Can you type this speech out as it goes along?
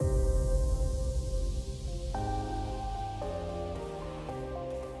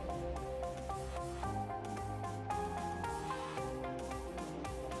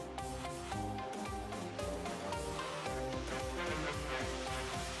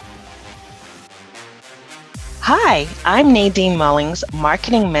Hi, I'm Nadine Mullings,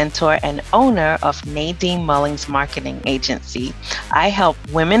 marketing mentor and owner of Nadine Mullings Marketing Agency. I help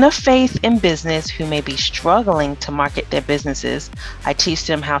women of faith in business who may be struggling to market their businesses. I teach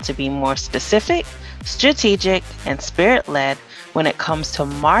them how to be more specific, strategic, and spirit led when it comes to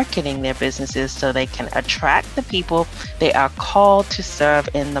marketing their businesses so they can attract the people they are called to serve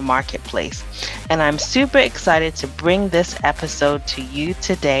in the marketplace. And I'm super excited to bring this episode to you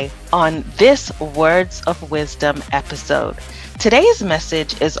today on this Words of Wisdom episode. Today's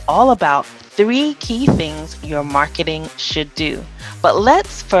message is all about 3 key things your marketing should do. But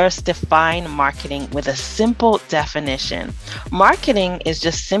let's first define marketing with a simple definition. Marketing is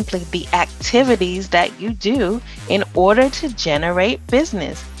just simply the activities that you do in order to generate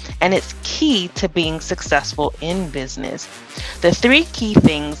business, and it's key to being successful in business. The 3 key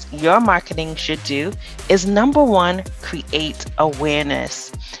things your marketing should do is number 1, create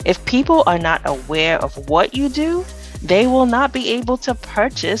awareness. If people are not aware of what you do, they will not be able to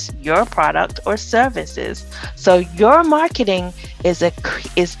purchase your product or services. So your marketing is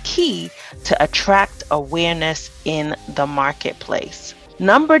key to attract awareness in the marketplace.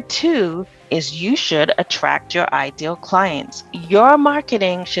 Number 2 is you should attract your ideal clients. Your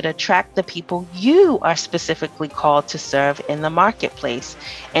marketing should attract the people you are specifically called to serve in the marketplace,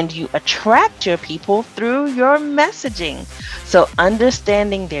 and you attract your people through your messaging. So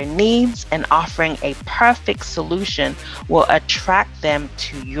understanding their needs and offering a perfect solution will attract them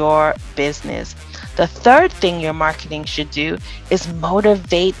to your business. The third thing your marketing should do is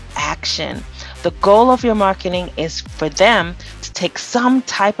motivate action. The goal of your marketing is for them to take some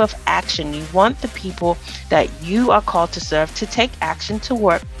type of action. You want the people that you are called to serve to take action to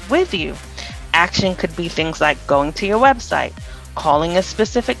work with you. Action could be things like going to your website, calling a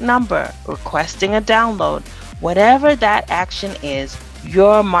specific number, requesting a download. Whatever that action is,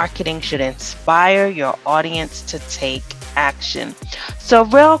 your marketing should inspire your audience to take action. So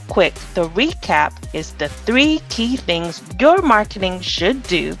real quick, the recap is the 3 key things your marketing should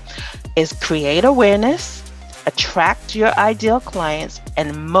do is create awareness, attract your ideal clients,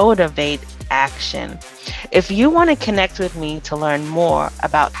 and motivate action. If you want to connect with me to learn more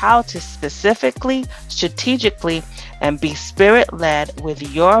about how to specifically, strategically, and be spirit-led with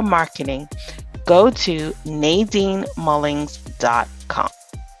your marketing, go to NadineMullings.com.